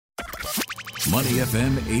Money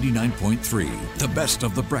FM 89.3, the best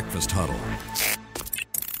of the breakfast huddle.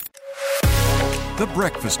 The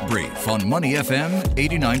Breakfast Brief on Money FM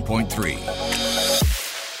 89.3.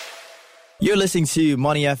 You're listening to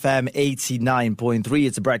Money FM 89.3.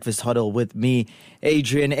 It's a breakfast huddle with me,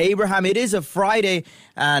 Adrian Abraham. It is a Friday,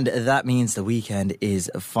 and that means the weekend is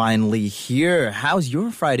finally here. How's your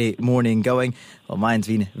Friday morning going? Well, mine's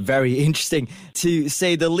been very interesting, to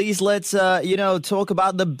say the least. Let's, talk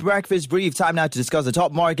about the breakfast brief. Time now to discuss the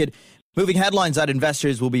top market moving headlines that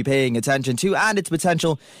investors will be paying attention to and its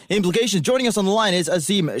potential implications. Joining us on the line is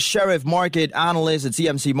Azim Sheriff, market analyst at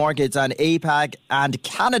CMC Markets and APAC and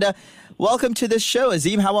Canada. Welcome to the show,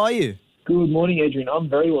 Azim. How are you? Good morning, Adrian. I'm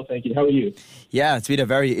very well, thank you. How are you? Yeah, it's been a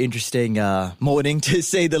very interesting morning, to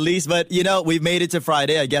say the least. But, we've made it to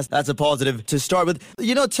Friday. I guess that's a positive to start with.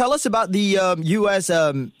 Tell us about the U.S.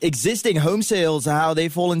 Existing home sales, how they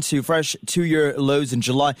fall into fresh two-year lows in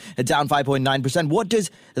July, down 5.9%. What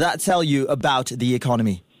does that tell you about the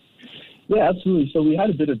economy? Yeah, absolutely. So we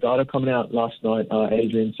had a bit of data coming out last night,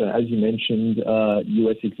 Adrian. So as you mentioned,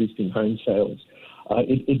 U.S. existing home sales.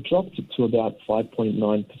 It dropped to about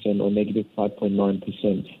 5.9% or negative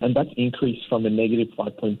 5.9%, and that's increased from a negative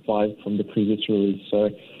 5.5% from the previous release. So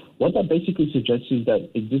what that basically suggests is that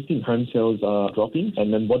existing home sales are dropping,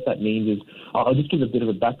 and then what that means is, I'll just give a bit of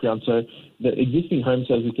a background. So the existing home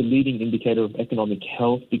sales is a leading indicator of economic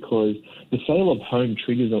health because the sale of home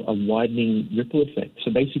triggers a widening ripple effect.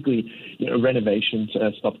 So basically, renovations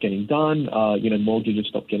stop getting done, mortgages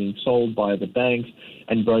stop getting sold by the banks,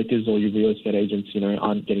 and brokers or your real estate agents,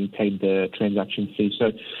 aren't getting paid the transaction fee.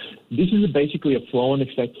 So this is basically a flow-on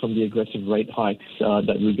effect from the aggressive rate hikes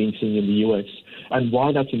that we've been seeing in the US. And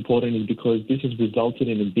why that's important is because this has resulted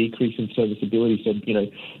in a decrease in serviceability. So,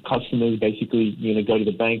 customers basically, go to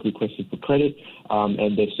the bank, requested for credit,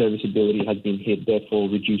 and their serviceability has been hit, therefore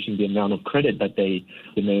reducing the amount of credit that they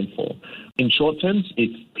demand for. In short terms,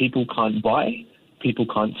 if people can't buy, people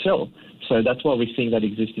can't sell. So that's why we're seeing that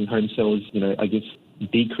existing home sales,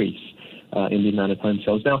 decrease in the amount of home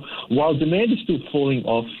sales. Now, while demand is still falling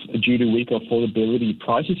off due to weaker affordability,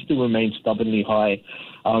 prices still remain stubbornly high.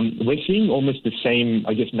 We're seeing almost the same,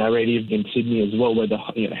 narrative in Sydney as well, where the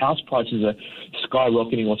house prices are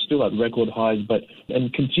skyrocketing or still at record highs.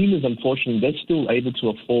 And consumers, unfortunately, they're still able to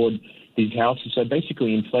afford these houses. So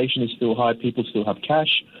basically, inflation is still high. People still have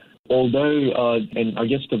cash. Although,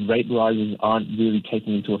 the rate rises aren't really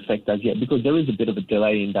taking into effect as yet because there is a bit of a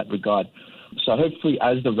delay in that regard. So hopefully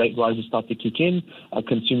as the rate rises start to kick in,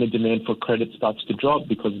 consumer demand for credit starts to drop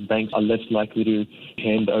because banks are less likely to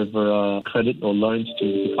hand over credit or loans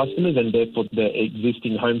to customers, and therefore the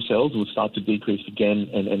existing home sales will start to decrease again,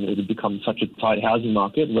 and it will become such a tight housing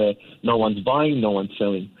market where no one's buying, no one's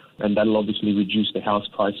selling. And that'll obviously reduce the house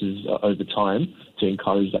prices over time to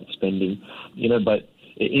encourage that spending. But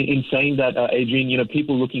in saying that, Adrian,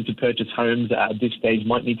 people looking to purchase homes at this stage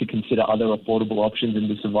might need to consider other affordable options in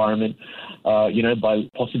this environment, by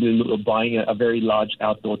possibly buying a very large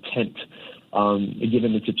outdoor tent,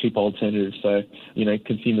 given it's a cheap alternative. So,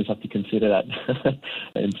 consumers have to consider that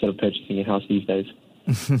instead of purchasing a house these days.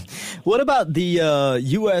 What about the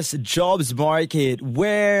U.S. jobs market,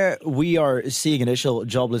 where we are seeing initial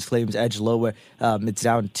jobless claims edge lower? It's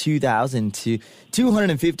down 2,000 to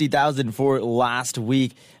 250,000 for last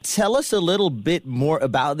week. Tell us a little bit more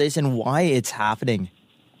about this and why it's happening.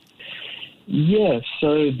 Yeah,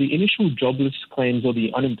 so the initial jobless claims or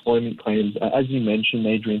the unemployment claims, as you mentioned,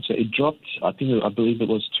 Adrian, so it dropped, I believe it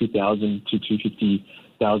was 2,000 to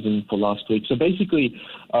 250,000 for last week. So basically,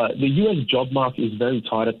 the U.S. job market is very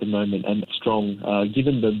tight at the moment and strong,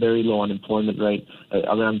 given the very low unemployment rate,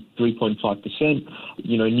 around 3.5%.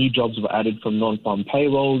 New jobs were added from non-farm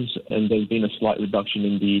payrolls, and there's been a slight reduction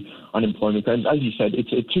in the unemployment claims. As you said,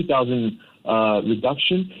 it's a 2,000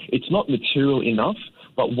 reduction. It's not material enough.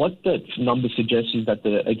 But what that number suggests is that,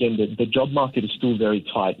 the job market is still very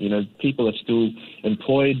tight. People are still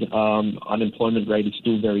employed. Unemployment rate is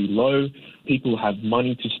still very low. People have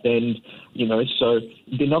money to spend, So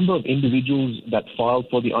the number of individuals that filed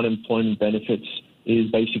for the unemployment benefits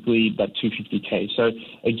is basically that 250K. So,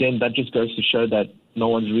 again, that just goes to show that no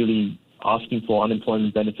one's really asking for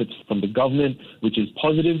unemployment benefits from the government, which is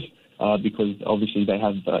positive. Because obviously they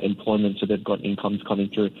have employment, so they've got incomes coming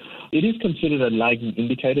through. It is considered a lagging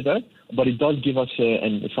indicator, though, but it does give us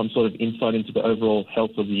some sort of insight into the overall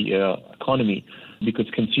health of the economy, because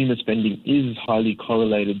consumer spending is highly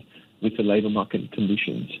correlated with the labour market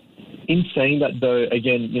conditions. In saying that, though,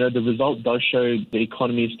 again, the result does show the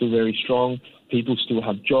economy is still very strong. People still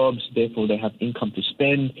have jobs, therefore they have income to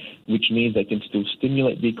spend, which means they can still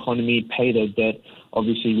stimulate the economy, pay their debt,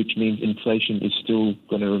 obviously, which means inflation is still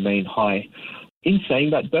going to remain high. In saying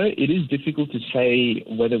that, though, it is difficult to say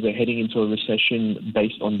whether we're heading into a recession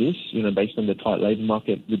based on this, based on the tight labour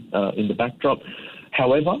market in the backdrop.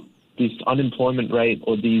 However, this unemployment rate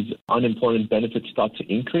or these unemployment benefits start to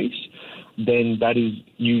increase, then that is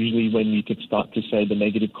usually when you could start to say the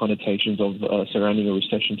negative connotations of surrounding a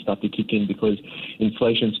recession start to kick in, because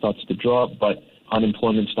inflation starts to drop, but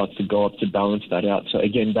unemployment starts to go up to balance that out. So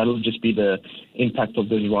again, that'll just be the impact of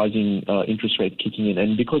those rising interest rates kicking in.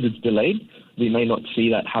 And because it's delayed, we may not see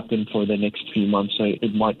that happen for the next few months, so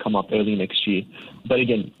it might come up early next year. But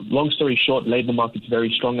again, long story short, labour market's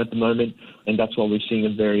very strong at the moment, and that's why we're seeing a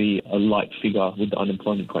very light figure with the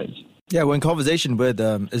unemployment claims. Yeah, we're in conversation with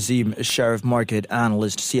Azim Sheriff, market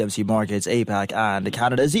analyst, CMC Markets, APAC and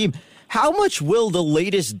Canada. Azim, how much will the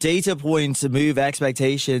latest data points move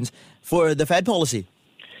expectations for the Fed policy?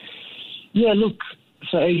 Yeah,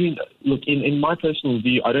 so Adrian, in my personal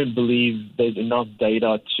view, I don't believe there's enough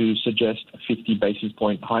data to suggest a 50 basis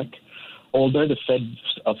point hike. Although the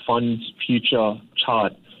Fed's funds future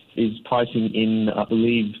chart is pricing in, I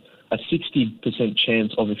believe, a 60%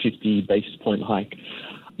 chance of a 50 basis point hike.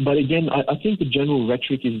 But again, I think the general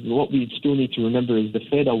rhetoric is what we still need to remember is the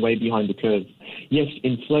Fed are way behind the curve. Yes,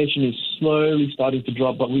 inflation is slowly starting to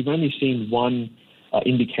drop, but we've only seen one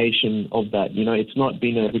indication of that. It's not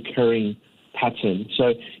been a recurring pattern.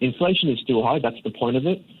 So inflation is still high. That's the point of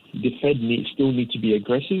it. The Fed still need to be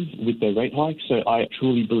aggressive with their rate hikes. So I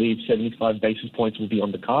truly believe 75 basis points will be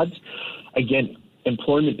on the cards. Again,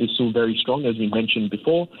 employment is still very strong, as we mentioned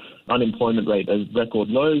before. Unemployment rate at record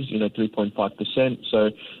lows, 3.5%.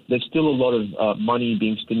 So there's still a lot of money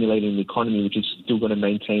being stimulated in the economy, which is still going to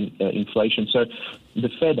maintain inflation. So the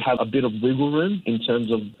Fed have a bit of wiggle room in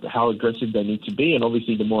terms of how aggressive they need to be. And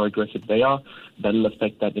obviously, the more aggressive they are, that'll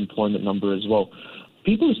affect that employment number as well.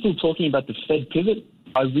 People are still talking about the Fed pivot.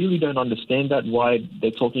 I really don't understand that, why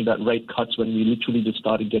they're talking about rate cuts when we literally just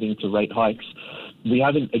started getting into rate hikes. We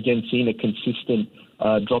haven't, again, seen a consistent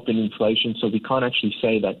drop in inflation, so we can't actually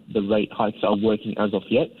say that the rate hikes are working as of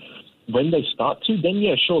yet. When they start to, then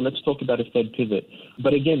yeah, sure, let's talk about a Fed pivot.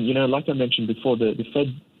 But again, like I mentioned before, the Fed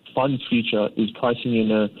funds future is pricing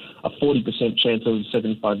in a 40% chance of a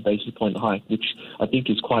 75 basis point hike, which I think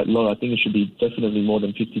is quite low. I think it should be definitely more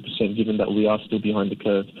than 50%, given that we are still behind the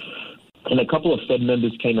curve. And a couple of Fed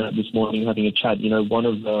members came out this morning having a chat. One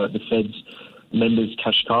of the Fed's members,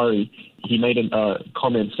 Kashkari, he made a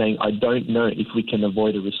comment saying, I don't know if we can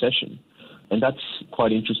avoid a recession. And that's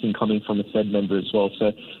quite interesting coming from a Fed member as well.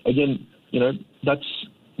 So again, that's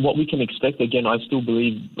what we can expect. Again, I still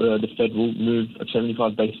believe the Fed will move at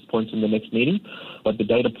 75 basis points in the next meeting, but the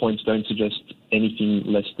data points don't suggest anything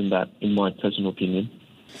less than that, in my personal opinion.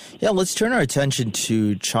 Yeah, let's turn our attention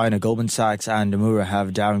to China. Goldman Sachs and Nomura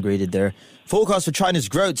have downgraded their forecast for China's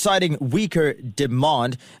growth, citing weaker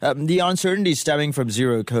demand. The uncertainty stemming from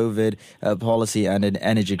zero COVID policy and an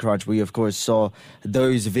energy crunch. We, of course, saw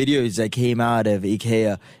those videos that came out of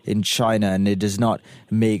IKEA in China, and it does not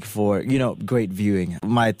make for, great viewing.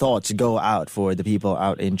 My thoughts go out for the people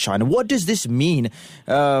out in China. What does this mean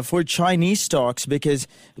for Chinese stocks? Because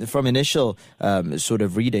from initial sort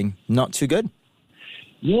of reading, not too good.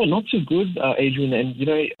 Yeah, not so good, Adrian. And,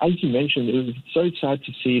 as you mentioned, it was so sad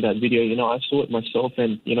to see that video. I saw it myself,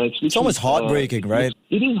 and, it's almost heartbreaking, right?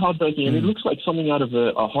 It is heartbreaking, and it looks like something out of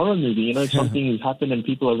a horror movie. Something has happened, and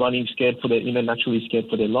people are running scared for their, naturally scared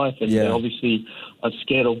for their life, and they obviously are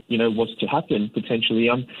scared of, what's to happen potentially.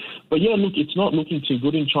 But yeah, look, it's not looking too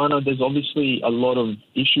good in China. There's obviously a lot of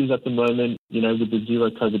issues at the moment, with the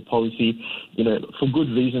zero COVID policy. For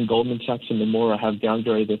good reason, Goldman Sachs and Nomura have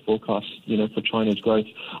downgraded their forecasts, for China's growth.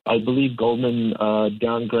 I believe Goldman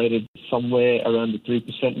downgraded somewhere around the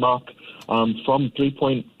 3% mark from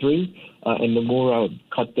 3.3%, and Nomura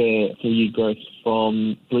cut their full-year growth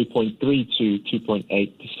from 3.3% to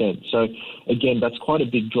 2.8%. So, again, that's quite a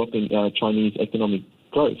big drop in Chinese economic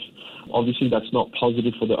growth. Obviously, that's not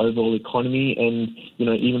positive for the overall economy and,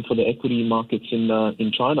 even for the equity markets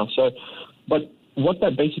in China. So, but what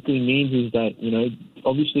that basically means is that,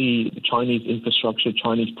 obviously the Chinese infrastructure,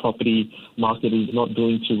 Chinese property market is not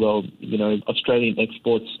doing too well. Australian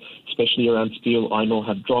exports, especially around steel, iron ore,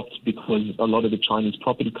 have dropped because a lot of the Chinese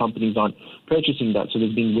property companies aren't purchasing that. So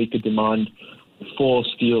there's been weaker demand for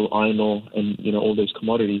steel, iron ore, and, all those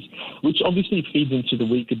commodities, which obviously feeds into the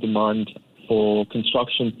weaker demand for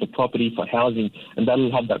construction, for property, for housing, and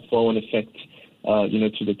that'll have that flow-on effect,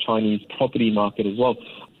 to the Chinese property market as well.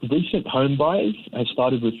 recent home buyers have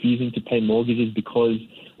started refusing to pay mortgages because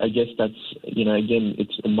I guess that's, again,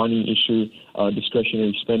 it's a money issue,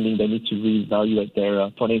 discretionary spending. They need to reevaluate their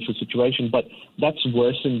financial situation. But that's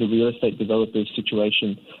worsened the real estate developers'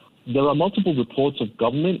 situation. There are multiple reports of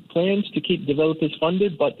government plans to keep developers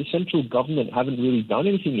funded, but the central government haven't really done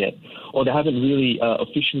anything yet, or they haven't really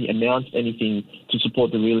officially announced anything to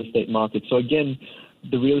support the real estate market. So again,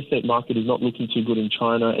 the real estate market is not looking too good in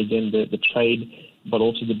China. Again, the trade, but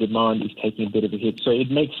also the demand is taking a bit of a hit. So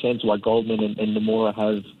it makes sense why Goldman and Nomura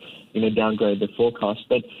have, downgraded their forecast.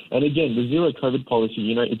 And again, the zero COVID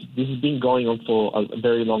policy, this has been going on for a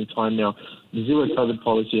very long time now. The zero COVID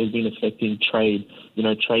policy has been affecting trade,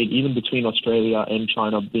 trade even between Australia and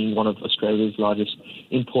China, being one of Australia's largest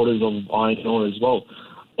importers of iron ore as well.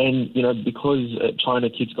 And, because China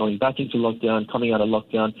keeps going back into lockdown, coming out of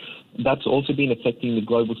lockdown, that's also been affecting the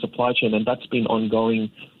global supply chain, and that's been ongoing,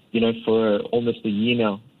 for almost a year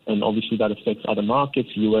now. And obviously that affects other markets,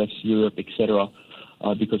 US, Europe, etc.,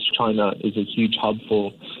 because China is a huge hub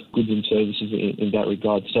for goods and services in that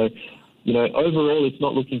regard. So, overall it's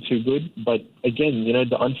not looking too good. But again,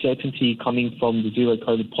 the uncertainty coming from the zero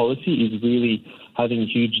COVID policy is really having a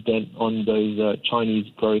huge dent on those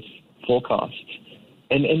Chinese growth forecasts.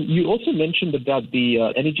 And you also mentioned about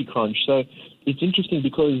the energy crunch. So it's interesting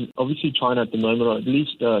because obviously China at the moment, or at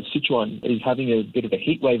least Sichuan, is having a bit of a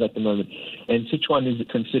heat wave at the moment. And Sichuan is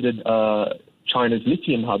considered China's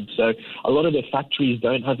lithium hub. So a lot of their factories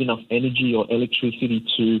don't have enough energy or electricity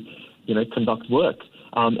to, conduct work.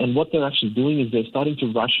 And what they're actually doing is they're starting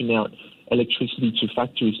to ration out electricity to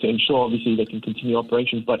factories to ensure obviously they can continue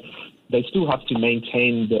operations, but they still have to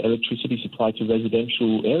maintain the electricity supply to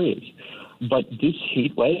residential areas. But this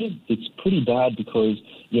heat wave, it's pretty bad because,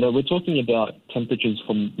 we're talking about temperatures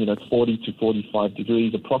from, 40 to 45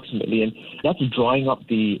 degrees approximately, and that's drying up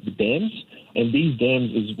the dams. And these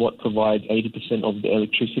dams is what provides 80% of the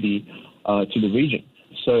electricity to the region.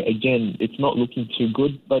 So again, it's not looking too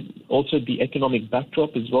good, but also the economic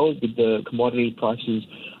backdrop as well, with the commodity prices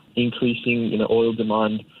increasing, oil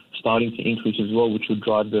demand starting to increase as well, which will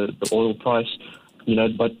drive the oil price.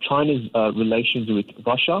 But China's relations with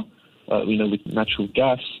Russia, with natural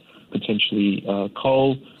gas, potentially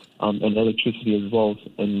coal, and electricity as well,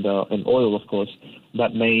 and oil, of course,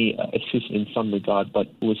 that may assist in some regard, but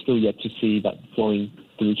we're still yet to see that flowing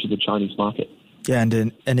through to the Chinese market. Yeah, and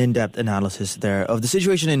an in-depth analysis there of the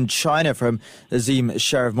situation in China from Azim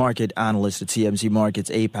Sharif, market analyst at CMC Markets,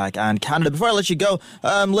 APAC and Canada. Before I let you go,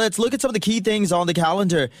 let's look at some of the key things on the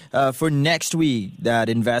calendar for next week that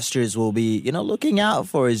investors will be, looking out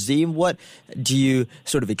for. Azim, what do you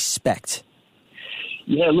sort of expect?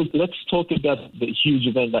 Yeah, look, let's talk about the huge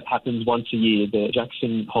event that happens once a year, the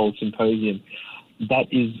Jackson Hole Symposium. That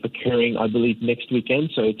is occurring, I believe, next weekend,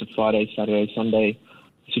 so it's a Friday, Saturday, Sunday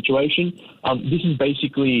situation. This is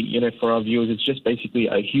basically, for our viewers, it's just basically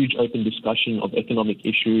a huge open discussion of economic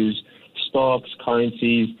issues, stocks,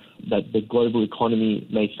 currencies that the global economy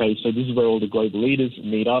may face. So this is where all the global leaders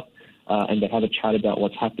meet up and they have a chat about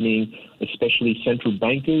what's happening, especially central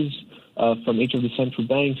bankers from each of the central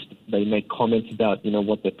banks. They make comments about,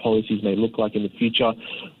 what their policies may look like in the future.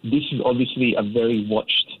 This is obviously a very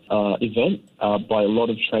watched event by a lot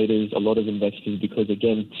of traders, a lot of investors, because,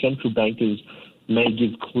 again, central bankers may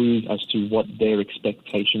give clues as to what their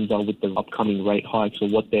expectations are with the upcoming rate hikes or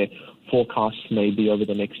what their forecasts may be over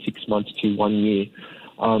the next 6 months to 1 year.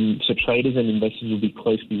 So traders and investors will be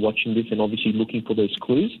closely watching this and obviously looking for those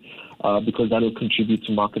clues because that will contribute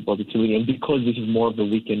to market volatility. And because this is more of a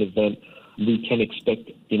weekend event, we can expect,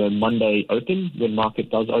 Monday open, when market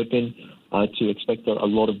does open, to expect a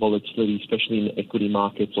lot of volatility, especially in the equity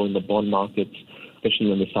markets or in the bond markets, especially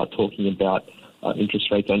when they start talking about interest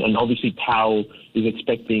rates. And obviously Powell is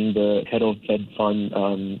expecting, the head of Fed Fund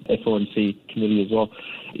FOMC committee as well,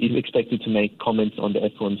 is expected to make comments on the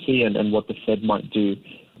FOMC and what the Fed might do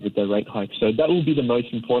with their rate hike. So that will be the most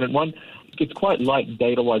important one. It's quite light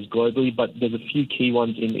data-wise globally, but there's a few key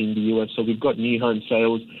ones in the US. So we've got new home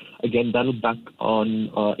sales. Again, that'll back on,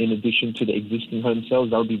 in addition to the existing home sales.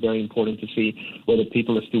 That'll be very important to see whether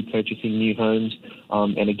people are still purchasing new homes.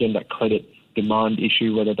 And again, that credit demand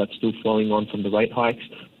issue, whether that's still flowing on from the rate hikes.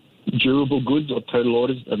 Durable goods or total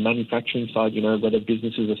orders, the manufacturing side, whether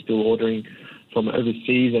businesses are still ordering from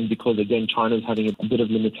overseas. And because, again, China's having a bit of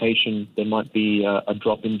limitation, there might be a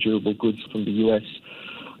drop in durable goods from the US.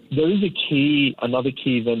 There is another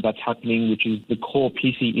key event that's happening, which is the core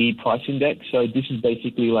PCE price index. So this is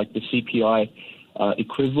basically like the CPI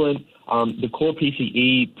equivalent. The core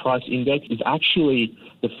PCE price index is actually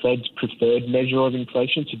the Fed's preferred measure of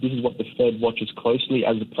inflation. So this is what the Fed watches closely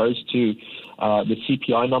as opposed to the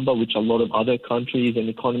CPI number, which a lot of other countries and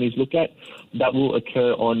economies look at. That will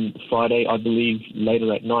occur on Friday, I believe,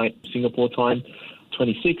 later at night, Singapore time,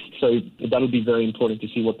 26th. So that'll be very important to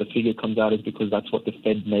see what the figure comes out as, because that's what the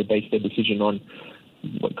Fed may base their decision on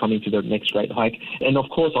coming to the next rate hike. And of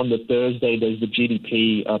course, on the Thursday, there's the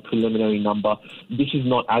GDP preliminary number. This is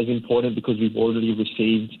not as important because we've already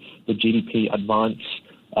received the GDP advance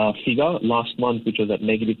figure last month, which was at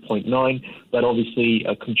negative 0.9. That obviously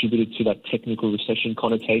contributed to that technical recession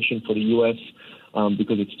connotation for the US.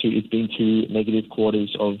 Because it's been two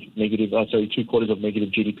quarters of negative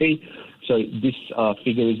GDP. So this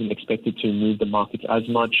figure isn't expected to move the market as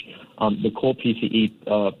much. The core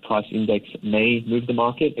PCE price index may move the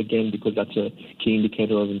market, again, because that's a key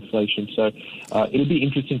indicator of inflation. So it'll be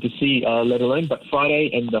interesting to see, let alone. But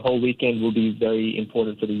Friday and the whole weekend will be very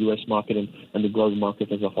important for the US market and the global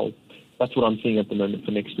market as a whole. That's what I'm seeing at the moment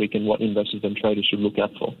for next week and what investors and traders should look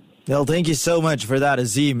out for. Well, thank you so much for that,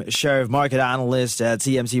 Azim Sheriff, market analyst at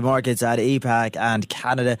CMC Markets at APAC and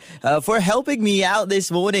Canada, for helping me out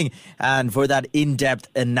this morning and for that in-depth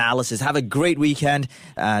analysis. Have a great weekend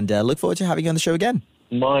and look forward to having you on the show again.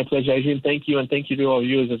 My pleasure, Adrian. Thank you, and thank you to our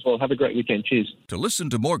viewers as well. Have a great weekend. Cheers. To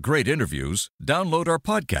listen to more great interviews, download our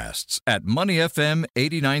podcasts at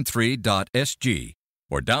moneyfm893.sg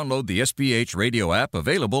or download the SPH radio app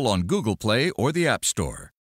available on Google Play or the App Store.